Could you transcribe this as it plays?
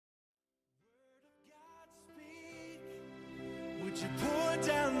You pour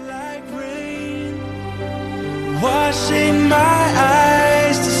down like rain, washing my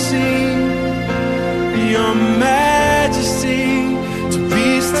eyes to see your majesty, to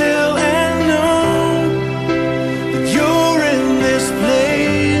be still and know that you're in this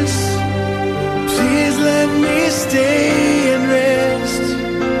place. Please let me stay and rest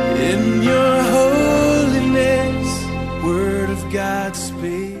in your holiness. Word of God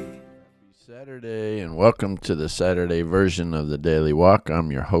speak. Saturday, and welcome to the Saturday version of the Daily Walk.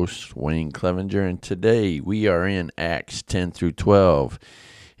 I'm your host, Wayne Clevenger, and today we are in Acts 10 through 12.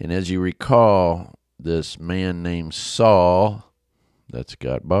 And as you recall, this man named Saul, that's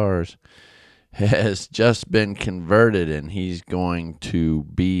got bars, has just been converted, and he's going to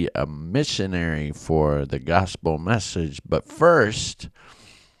be a missionary for the gospel message. But first,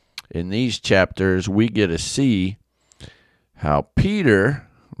 in these chapters, we get to see how Peter,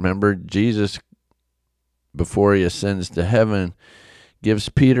 remember, Jesus, before he ascends to heaven, gives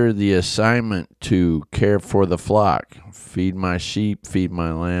Peter the assignment to care for the flock. Feed my sheep, feed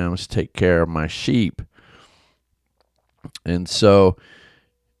my lambs, take care of my sheep. And so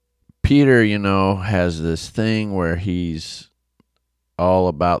Peter, has this thing where he's all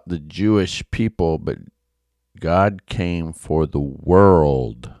about the Jewish people, but God came for the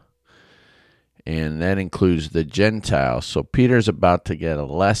world. And that includes the Gentiles. So Peter's about to get a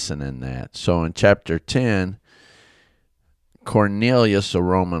lesson in that. So in chapter 10, Cornelius, a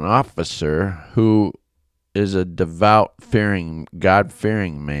Roman officer, who is a devout,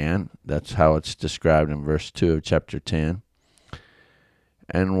 God-fearing man, that's how it's described in verse 2 of chapter 10,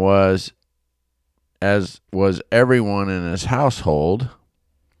 and was everyone in his household,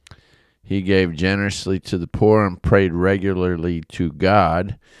 he gave generously to the poor and prayed regularly to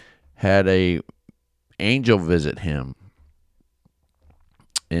God, had an angel visit him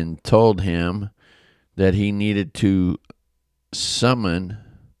and told him that he needed to summon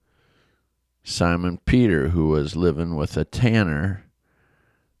Simon Peter, who was living with a tanner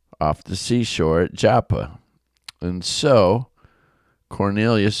off the seashore at Joppa. And so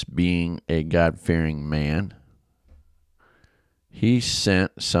Cornelius, being a God-fearing man, he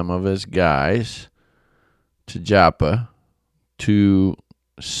sent some of his guys to Joppa to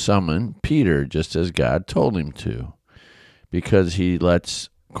summon Peter, just as God told him to, because he lets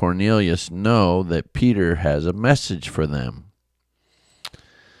Cornelius know that Peter has a message for them.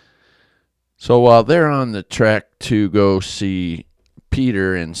 So while they're on the trek to go see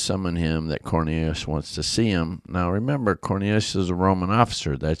Peter and summon him, that Cornelius wants to see him. Now remember, Cornelius is a Roman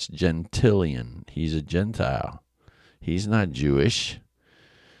officer. That's Gentilian. He's a Gentile. He's not Jewish.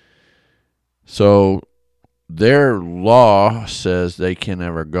 So their law says they can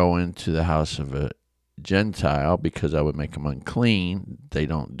never go into the house of a Gentile because that would make them unclean. They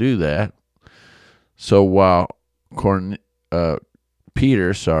don't do that. So while Peter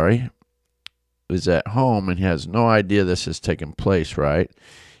is at home and he has no idea this has taken place, right?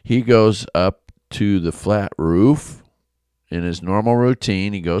 He goes up to the flat roof in his normal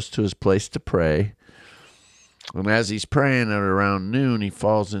routine. He goes to his place to pray. And as he's praying at around noon, he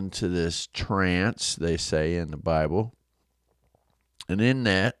falls into this trance, they say in the Bible. And in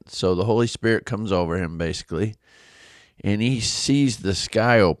that, so the Holy Spirit comes over him basically, and he sees the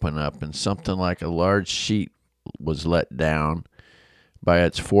sky open up and something like a large sheet was let down by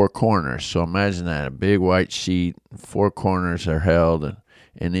its four corners. So imagine that, a big white sheet, four corners are held,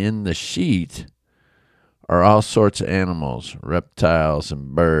 and in the sheet are all sorts of animals, reptiles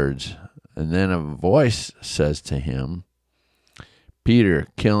and birds. And then a voice says to him, Peter,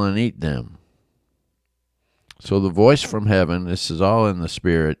 kill and eat them. So the voice from heaven, this is all in the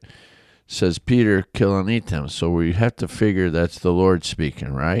Spirit, says, Peter, kill and eat them. So we have to figure that's the Lord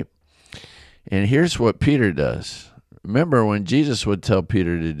speaking, right? And here's what Peter does. Remember, when Jesus would tell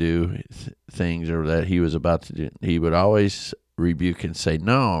Peter to do things or that he was about to do, he would always rebuke and say,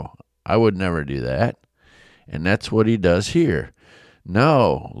 no, I would never do that. And that's what he does here.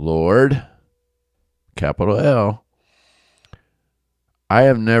 No, Lord, capital L, I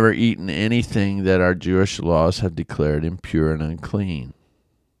have never eaten anything that our Jewish laws have declared impure and unclean.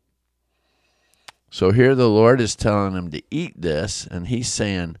 So here the Lord is telling him to eat this, and he's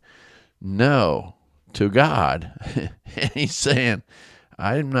saying no to God. And he's saying,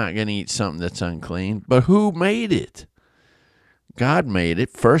 I'm not going to eat something that's unclean. But who made it? God made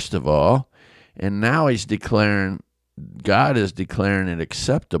it, first of all. And now God is declaring it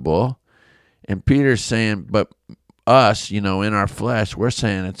acceptable. And Peter's saying, but us, in our flesh, we're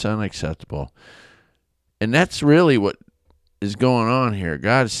saying it's unacceptable. And that's really what is going on here.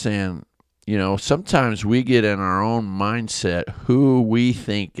 God's saying, sometimes we get in our own mindset who we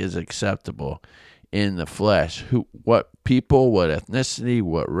think is acceptable. in the flesh. What people, what ethnicity,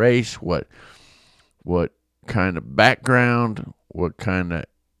 what race, what kind of background, what kind of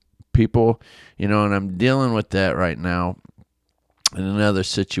people, and I'm dealing with that right now in another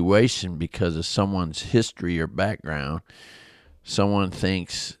situation because of someone's history or background. Someone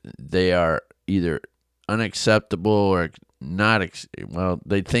thinks they are either unacceptable or not,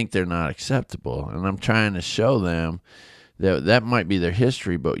 they think they're not acceptable. And I'm trying to show them that might be their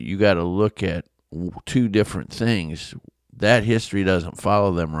history, but you got to look at two different things. That history doesn't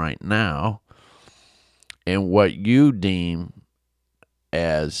follow them right now. And what you deem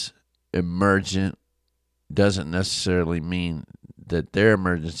as emergent doesn't necessarily mean that their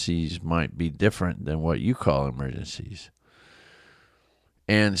emergencies might be different than what you call emergencies.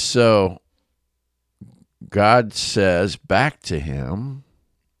 And so God says back to him,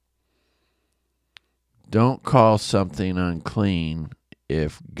 don't call something unclean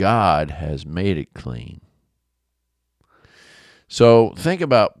if God has made it clean. So think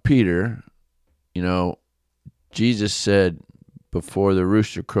about Peter. Jesus said, before the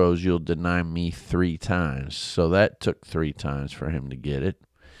rooster crows, you'll deny me 3 times. So that took 3 times for him to get it.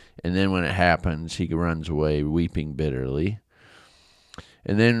 And then when it happens, he runs away weeping bitterly.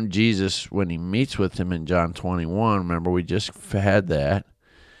 And then Jesus, when he meets with him in John 21, remember we just had that,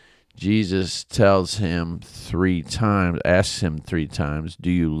 Jesus tells him 3 times, asks him 3 times,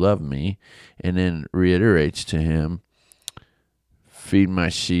 do you love me? And then reiterates to him, feed my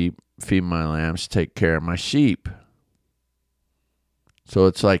sheep, feed my lambs, take care of my sheep. So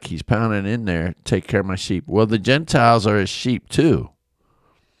it's like he's pounding in there, take care of my sheep. Well, the Gentiles are his sheep too.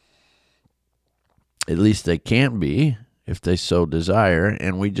 At least they can be, if they so desire.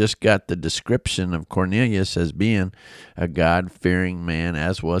 And we just got the description of Cornelius as being a God-fearing man,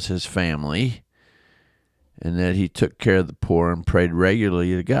 as was his family, and that he took care of the poor and prayed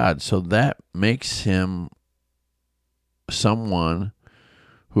regularly to God. So that makes him someone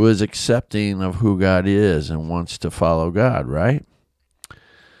who is accepting of who God is and wants to follow God, right?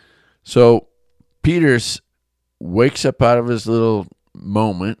 So Peter wakes up out of his little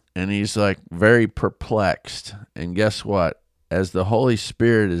moment, and he's like very perplexed. And guess what? As the Holy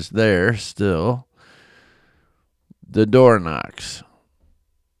Spirit is there still, the door knocks.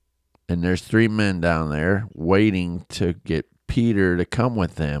 And there's 3 men down there waiting to get Peter to come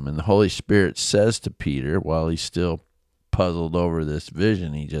with them. And the Holy Spirit says to Peter, while he's still puzzled over this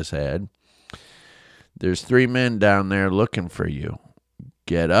vision he just had, there's 3 men down there looking for you.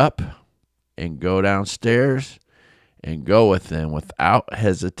 Get up and go downstairs and go with them without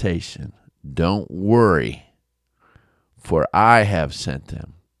hesitation. Don't worry, for I have sent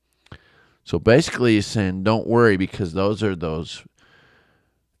them. So basically he's saying, don't worry, because those are those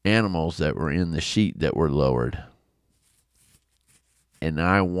animals that were in the sheet that were lowered. And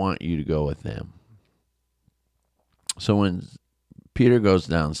I want you to go with them. So when Peter goes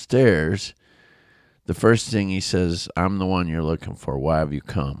downstairs, the first thing he says, I'm the one you're looking for. Why have you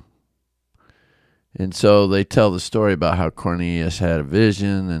come? And so they tell the story about how Cornelius had a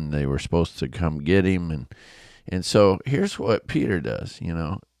vision and they were supposed to come get him. And so here's what Peter does,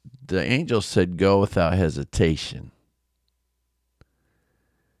 The angel said, go without hesitation.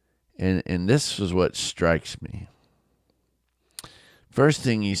 And this is what strikes me. First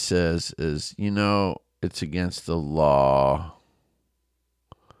thing he says is, it's against the law.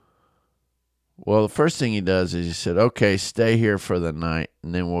 Well, the first thing he does is he said, okay, stay here for the night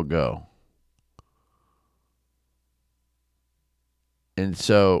and then we'll go. And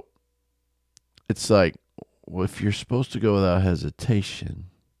so it's like, well, if you're supposed to go without hesitation,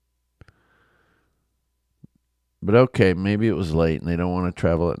 but okay, maybe it was late and they don't want to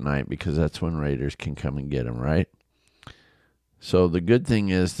travel at night because that's when raiders can come and get them, right? So the good thing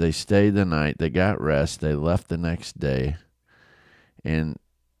is they stayed the night, they got rest, they left the next day. And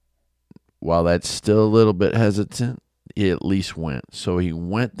while that's still a little bit hesitant, he at least went. So he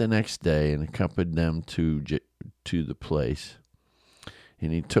went the next day and accompanied them to the place.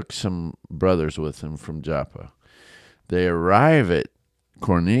 And he took some brothers with him from Joppa. They arrive at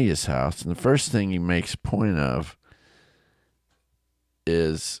Cornelius' house, and the first thing he makes point of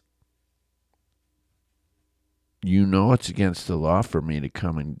is, it's against the law for me to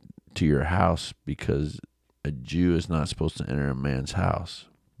come into your house because a Jew is not supposed to enter a man's house.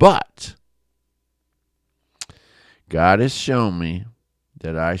 But God has shown me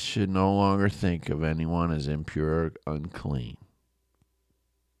that I should no longer think of anyone as impure or unclean.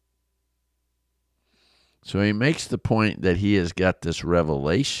 So he makes the point that he has got this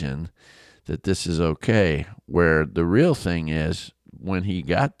revelation that this is okay, where the real thing is, when he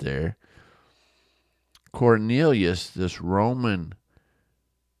got there, Cornelius, this Roman,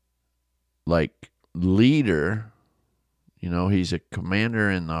 leader, he's a commander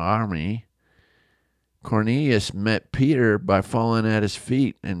in the army. Cornelius met Peter by falling at his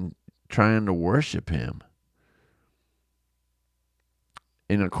feet and trying to worship him.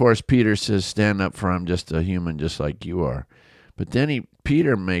 And of course, Peter says, stand up, for I'm just a human just like you are. But then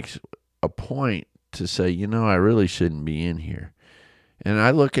Peter makes a point to say, I really shouldn't be in here. And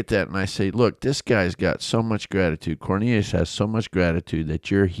I look at that and I say, look, this guy's got so much gratitude. Cornelius has so much gratitude that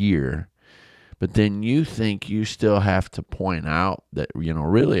you're here. But then you think you still have to point out that,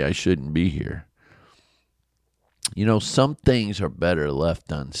 really I shouldn't be here. Some things are better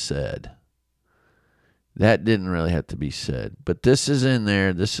left unsaid. That didn't really have to be said. But this is in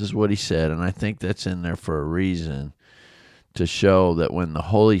there. This is what he said. And I think that's in there for a reason, to show that when the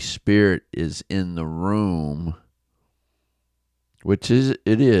Holy Spirit is in the room, which it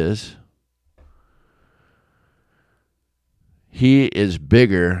is, he is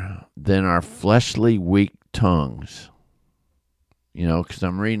bigger than our fleshly weak tongues. Because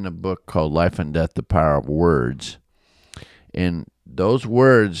I'm reading a book called Life and Death, The Power of Words. And those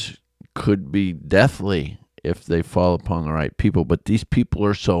words could be deathly if they fall upon the right people. But these people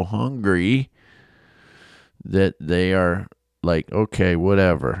are so hungry that they are like, okay,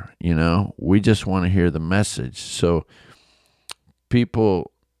 whatever, we just want to hear the message. So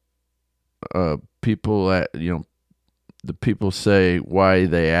people the people say why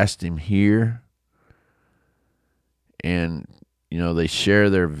they asked him here, and they share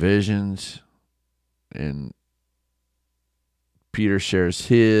their visions, and Peter shares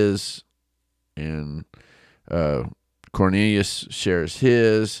his, and Cornelius shares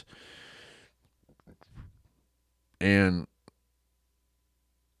his, and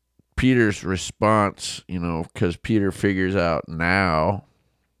Peter's response, because Peter figures out now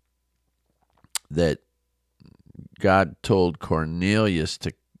that God told Cornelius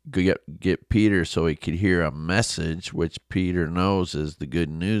to get Peter so he could hear a message, which Peter knows is the good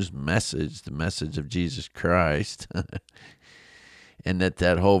news message, the message of Jesus Christ. And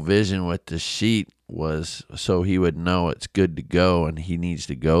that whole vision with the sheet was so he would know it's good to go, and he needs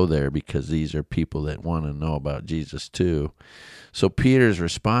to go there because these are people that want to know about Jesus too. So Peter's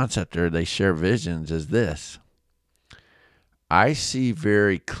response after they share visions is this: I see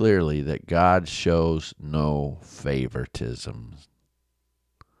very clearly that God shows no favoritism.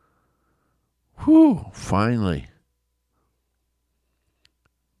 Whew, finally.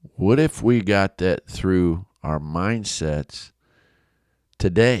 What if we got that through our mindsets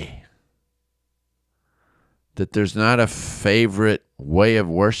today? That there's not a favorite way of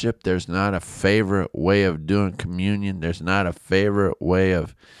worship. There's not a favorite way of doing communion. There's not a favorite way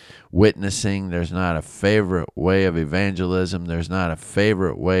of witnessing. There's not a favorite way of evangelism. There's not a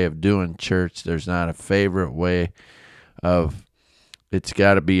favorite way of doing church. There's not a favorite way of, it's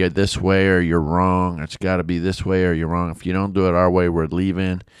got to be this way or you're wrong. It's got to be this way or you're wrong. If you don't do it our way, we're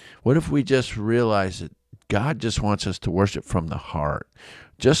leaving. What if we just realize that God just wants us to worship from the heart?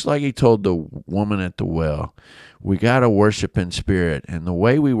 Just like he told the woman at the well, we got to worship in spirit. And the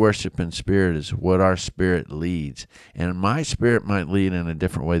way we worship in spirit is what our spirit leads. And my spirit might lead in a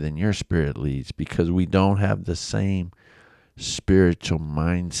different way than your spirit leads because we don't have the same spiritual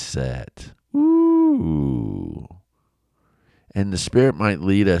mindset. Ooh. And the Spirit might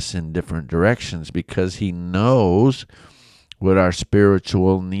lead us in different directions because he knows what our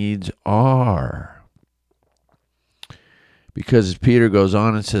spiritual needs are. Because as Peter goes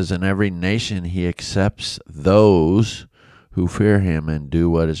on and says, in every nation he accepts those who fear him and do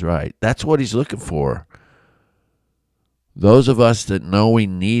what is right. That's what he's looking for. Those of us that know we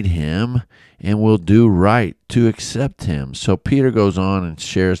need him and will do right to accept him. So Peter goes on and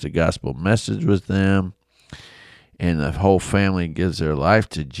shares the gospel message with them. And the whole family gives their life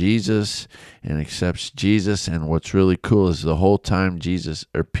to Jesus and accepts Jesus. And what's really cool is the whole time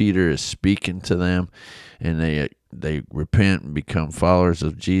Peter is speaking to them and they repent and become followers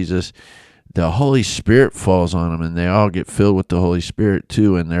of Jesus, the Holy Spirit falls on them and they all get filled with the Holy Spirit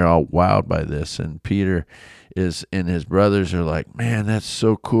too. And they're all wowed by this. And Peter and his brothers are like, man, that's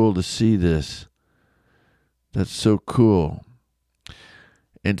so cool to see this. That's so cool.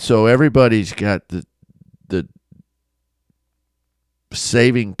 And so everybody's got the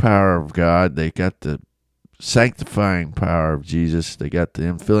saving power of God. They got the sanctifying power of Jesus. They got the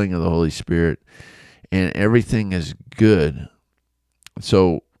infilling of the Holy Spirit. And everything is good.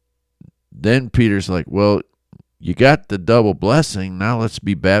 So then Peter's like, well, you got the double blessing. Now let's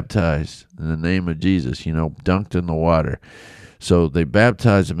be baptized in the name of Jesus, dunked in the water. So they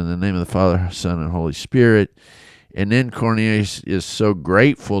baptize him in the name of the Father, Son, and Holy Spirit. And then Cornelius is so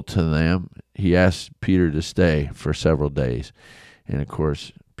grateful to them, he asks Peter to stay for several days. And of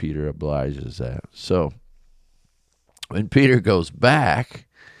course, Peter obliges that. So when Peter goes back,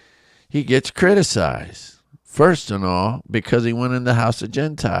 he gets criticized. First and all, because he went in the house of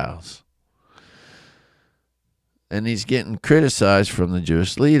Gentiles. And he's getting criticized from the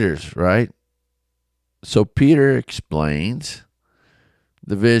Jewish leaders, right? So Peter explains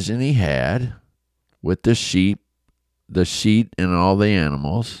the vision he had with the sheep and all the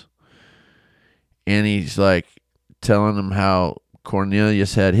animals. And he's like telling them how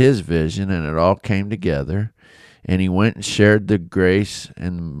Cornelius had his vision and it all came together. And he went and shared the grace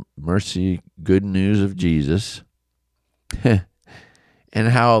and mercy, good news of Jesus. And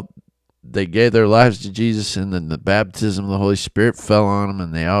how they gave their lives to Jesus, and then the baptism of the Holy Spirit fell on them,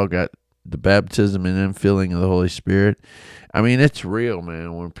 and they all got the baptism and infilling of the Holy Spirit. I mean, it's real,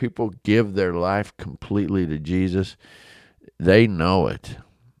 man. When people give their life completely to Jesus, they know it.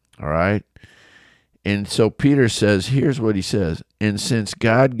 All right? And so Peter says, here's what he says. And since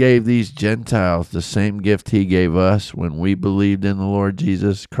God gave these Gentiles the same gift he gave us when we believed in the Lord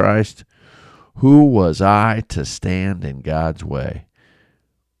Jesus Christ, who was I to stand in God's way?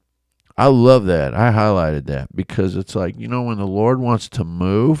 I love that. I highlighted that because it's like, when the Lord wants to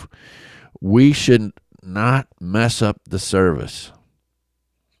move, we should not mess up the service.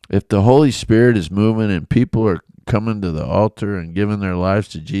 If the Holy Spirit is moving and people are coming to the altar and giving their lives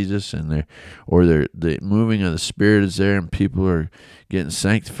to Jesus, and the moving of the Spirit is there, and people are getting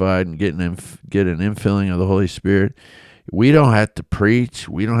sanctified and getting an infilling of the Holy Spirit, we don't have to preach.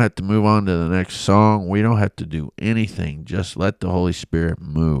 We don't have to move on to the next song. We don't have to do anything. Just let the Holy Spirit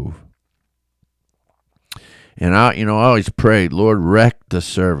move. And I always pray, Lord, wreck the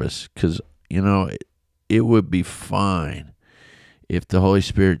service, because it would be fine if the Holy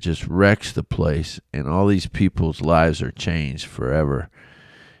Spirit just wrecks the place and all these people's lives are changed forever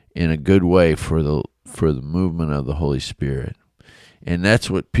in a good way for the movement of the Holy Spirit. And that's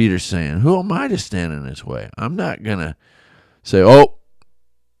what Peter's saying. Who am I to stand in his way? I'm not going to say, oh,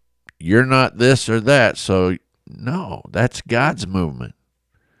 you're not this or that. So, no, that's God's movement.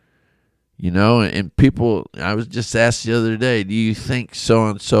 And people, I was just asked the other day, do you think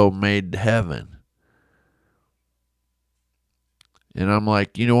so-and-so made heaven? And I'm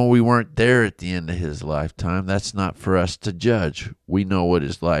like, we weren't there at the end of his lifetime. That's not for us to judge. We know what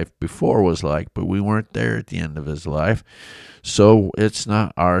his life before was like, but we weren't there at the end of his life. So it's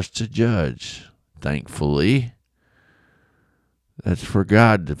not ours to judge, thankfully. That's for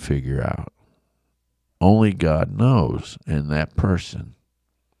God to figure out. Only God knows in that person.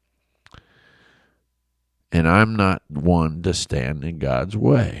 And I'm not one to stand in God's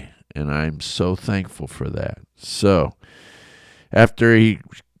way. And I'm so thankful for that. So after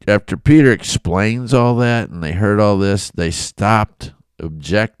Peter explains all that and they heard all this, they stopped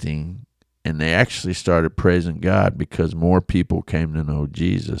objecting and they actually started praising God because more people came to know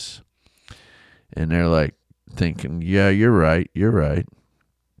Jesus. And they're like thinking, yeah, you're right.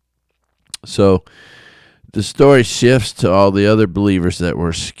 So the story shifts to all the other believers that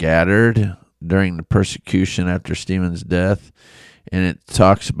were scattered during the persecution after Stephen's death. And it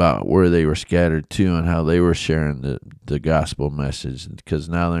talks about where they were scattered to and how they were sharing the gospel message. Because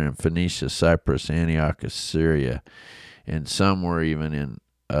now they're in Phoenicia, Cyprus, Antioch, Syria. And some were even in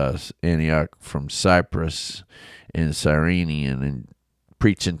Antioch from Cyprus and Cyrene and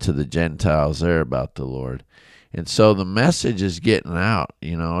preaching to the Gentiles there about the Lord. And so the message is getting out.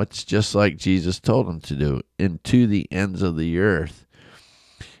 It's just like Jesus told them to do, into the ends of the earth.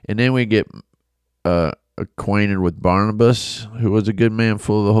 And then we get acquainted with Barnabas, who was a good man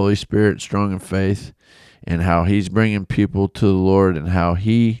full of the Holy Spirit, strong in faith, and how he's bringing people to the Lord and how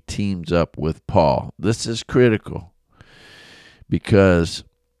he teams up with Paul. This is critical because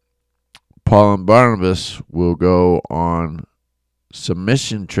Paul and Barnabas will go on some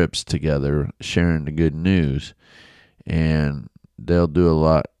mission trips together sharing the good news, and they'll do a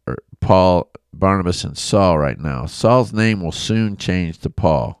lot. Barnabas and Saul right now. Saul's name will soon change to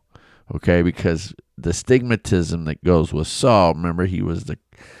Paul, okay, because the stigmatism that goes with Saul, remember he was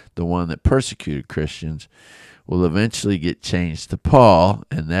the one that persecuted Christians, will eventually get changed to Paul,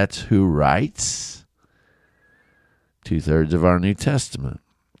 and that's who writes 2/3 of our New Testament.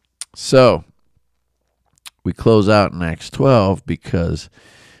 So we close out in Acts 12 because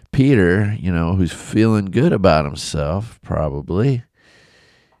Peter, who's feeling good about himself probably,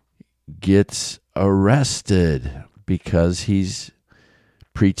 gets arrested because he's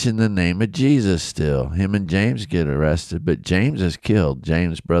preaching the name of Jesus still. Him and James get arrested, but James is killed.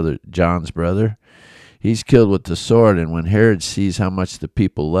 John's brother, he's killed with the sword. And when Herod sees how much the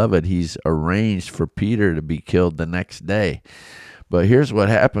people love it, he's arranged for Peter to be killed the next day. But here's what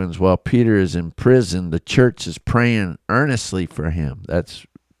happens while Peter is in prison. The church is praying earnestly for him. That's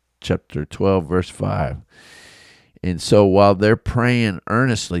chapter 12, verse 5. And so while they're praying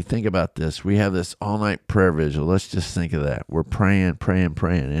earnestly, think about this. We have this all-night prayer vigil. Let's just think of that. We're praying.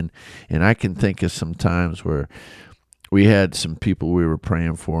 And I can think of some times where we had some people we were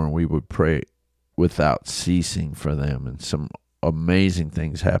praying for, and we would pray without ceasing for them, and some amazing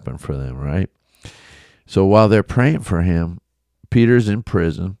things happen for them, right? So while they're praying for him, Peter's in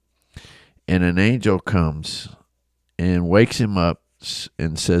prison, and an angel comes and wakes him up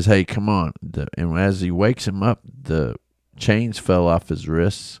and says, hey, come on. And as he wakes him up, the chains fell off his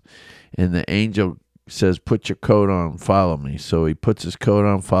wrists, and the angel says, put your coat on, follow me. So he puts his coat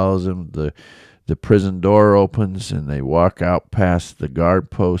on, follows him. The prison door opens, and they walk out past the guard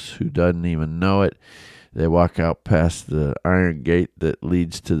post, who doesn't even know it. They walk out past the iron gate that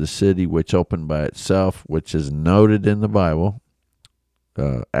leads to the city, which opened by itself, which is noted in the Bible,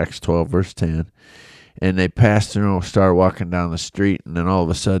 Acts 12, verse 10. And they passed through and started walking down the street, and then all of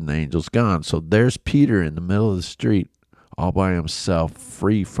a sudden the angel's gone. So there's Peter in the middle of the street, all by himself,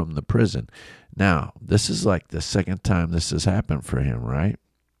 free from the prison. Now, this is like the second time this has happened for him, right?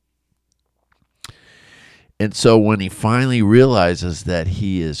 And so when he finally realizes that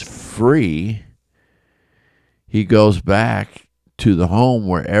he is free, he goes back to the home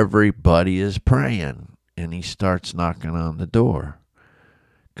where everybody is praying, and he starts knocking on the door,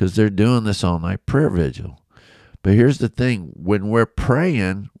 because they're doing this all-night prayer vigil. But here's the thing. When we're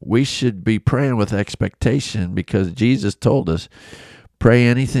praying, we should be praying with expectation, because Jesus told us, pray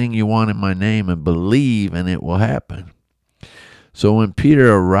anything you want in my name and believe, and it will happen. So when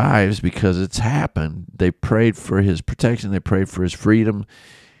Peter arrives, because it's happened, they prayed for his protection. They prayed for his freedom.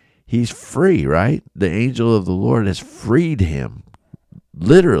 He's free, right? The angel of the Lord has freed him,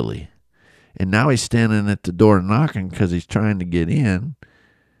 literally. And now he's standing at the door knocking because he's trying to get in.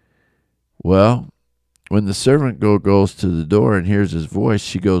 Well, when the servant girl goes to the door and hears his voice,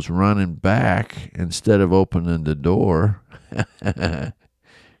 she goes running back instead of opening the door, because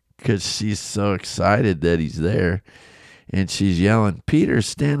she's so excited that he's there. And she's yelling, Peter's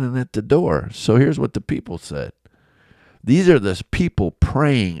standing at the door. So here's what the people said. These are the people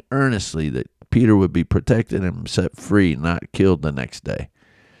praying earnestly that Peter would be protected and set free, not killed the next day.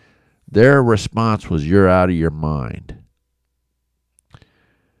 Their response was, you're out of your mind.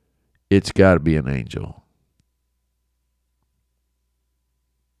 It's got to be an angel.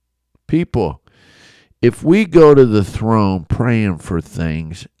 People, if we go to the throne praying for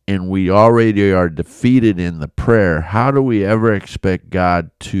things and we already are defeated in the prayer, how do we ever expect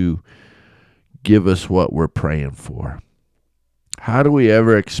God to give us what we're praying for? How do we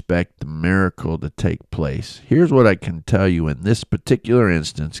ever expect the miracle to take place? Here's what I can tell you. In this particular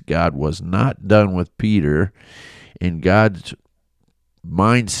instance, God was not done with Peter, and God's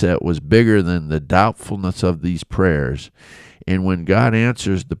mindset was bigger than the doubtfulness of these prayers. And when God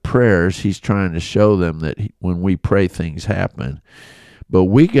answers the prayers, he's trying to show them that when we pray, things happen. But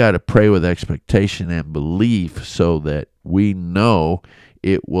we got to pray with expectation and belief so that we know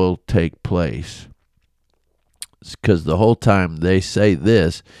it will take place. Because the whole time they say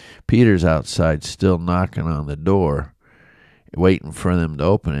this, Peter's outside still knocking on the door, waiting for them to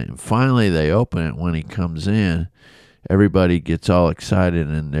open it. And finally they open it. When he comes in, everybody gets all excited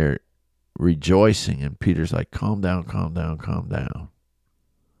and they're rejoicing. And Peter's like, calm down, calm down, calm down.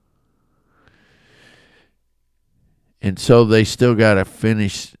 And so they still got to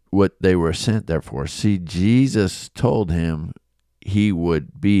finish what they were sent there for. See, Jesus told him he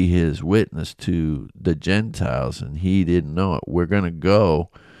would be his witness to the Gentiles, and he didn't know it. We're going to go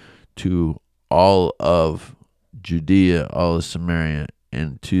to all of Judea, all of Samaria,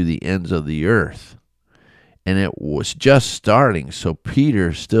 and to the ends of the earth. And it was just starting, so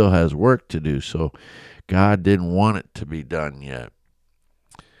Peter still has work to do. So God didn't want it to be done yet.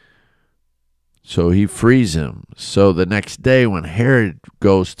 So he frees him. So the next day when Herod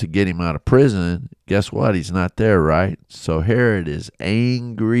goes to get him out of prison, guess what? He's not there, right? So Herod is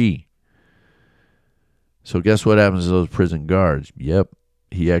angry. So guess what happens to those prison guards? Yep,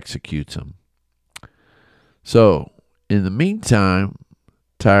 he executes them. So in the meantime,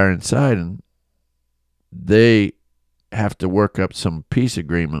 Tyre and Sidon, they have to work up some peace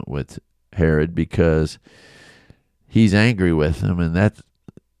agreement with Herod because he's angry with them, and that's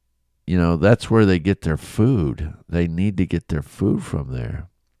where they get their food. They need to get their food from there,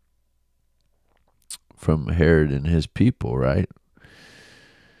 from Herod and his people, right?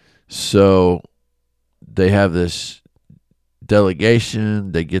 So they have this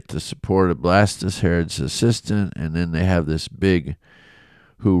delegation. They get the support of Blastus, Herod's assistant, and then they have this big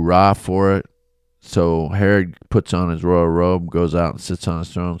hoorah for it. So Herod puts on his royal robe, goes out and sits on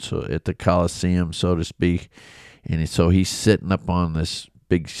his throne, so at the Colosseum, so to speak. And so he's sitting up on this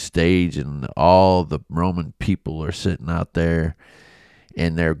big stage, and all the Roman people are sitting out there,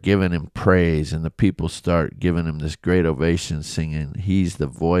 and they're giving him praise, and the people start giving him this great ovation, singing, "He's the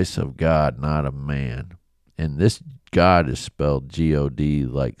voice of God, not of man." And this God is spelled G-O-D,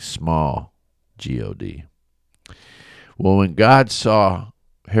 like small G-O-D. Well, when God saw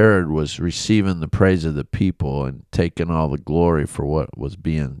Herod was receiving the praise of the people and taking all the glory for what was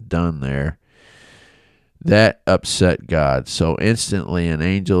being done there, that upset God. So instantly an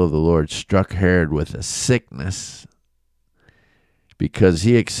angel of the Lord struck Herod with a sickness because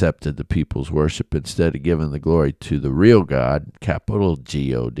he accepted the people's worship instead of giving the glory to the real God, capital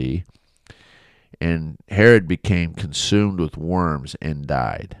G-O-D. And Herod became consumed with worms and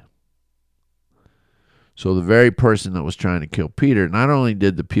died. So the very person that was trying to kill Peter, not only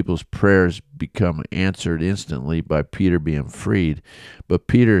did the people's prayers become answered instantly by Peter being freed, but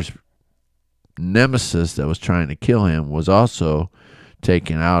Peter's nemesis that was trying to kill him was also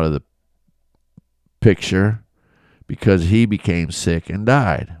taken out of the picture because he became sick and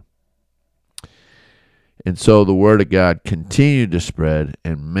died. And so the word of God continued to spread,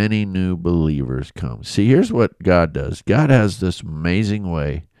 and many new believers come. See, here's what God does. God has this amazing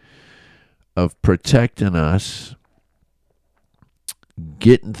way of protecting us,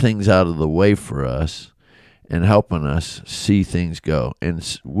 getting things out of the way for us, and helping us see things go.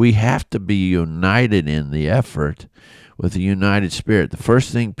 And we have to be united in the effort with a united spirit. The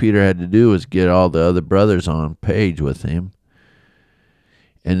first thing Peter had to do was get all the other brothers on page with him.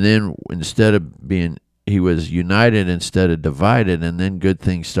 And then instead of being, he was united instead of divided, and then good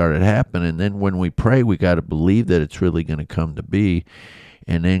things started happening. And then when we pray, we got to believe that it's really going to come to be.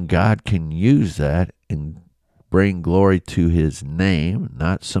 And then God can use that and bring glory to his name,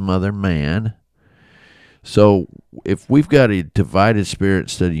 not some other man. So if we've got a divided spirit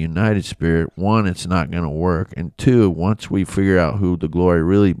instead of a united spirit, one, it's not going to work. And two, once we figure out who the glory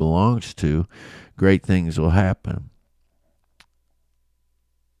really belongs to, great things will happen.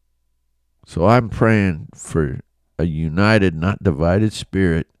 So I'm praying for a united, not divided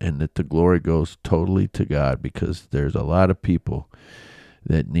spirit, and that the glory goes totally to God, because there's a lot of people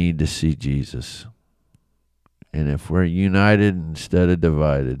that need to see Jesus. And if we're united instead of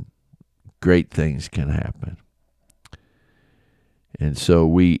divided, great things can happen. And so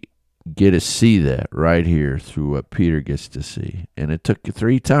we get to see that right here through what Peter gets to see. And it took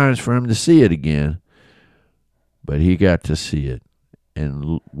 3 times for him to see it again, but he got to see it.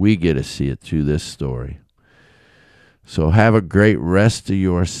 And we get to see it through this story. So have a great rest of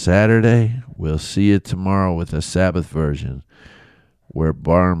your Saturday. We'll see you tomorrow with a Sabbath version, where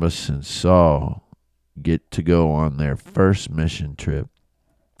Barnabas and Saul get to go on their first mission trip.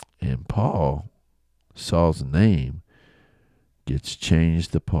 And Paul, Saul's name, gets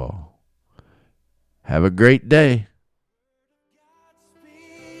changed to Paul. Have a great day.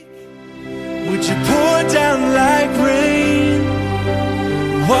 Would you pour down like rain,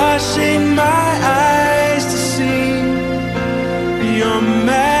 washing my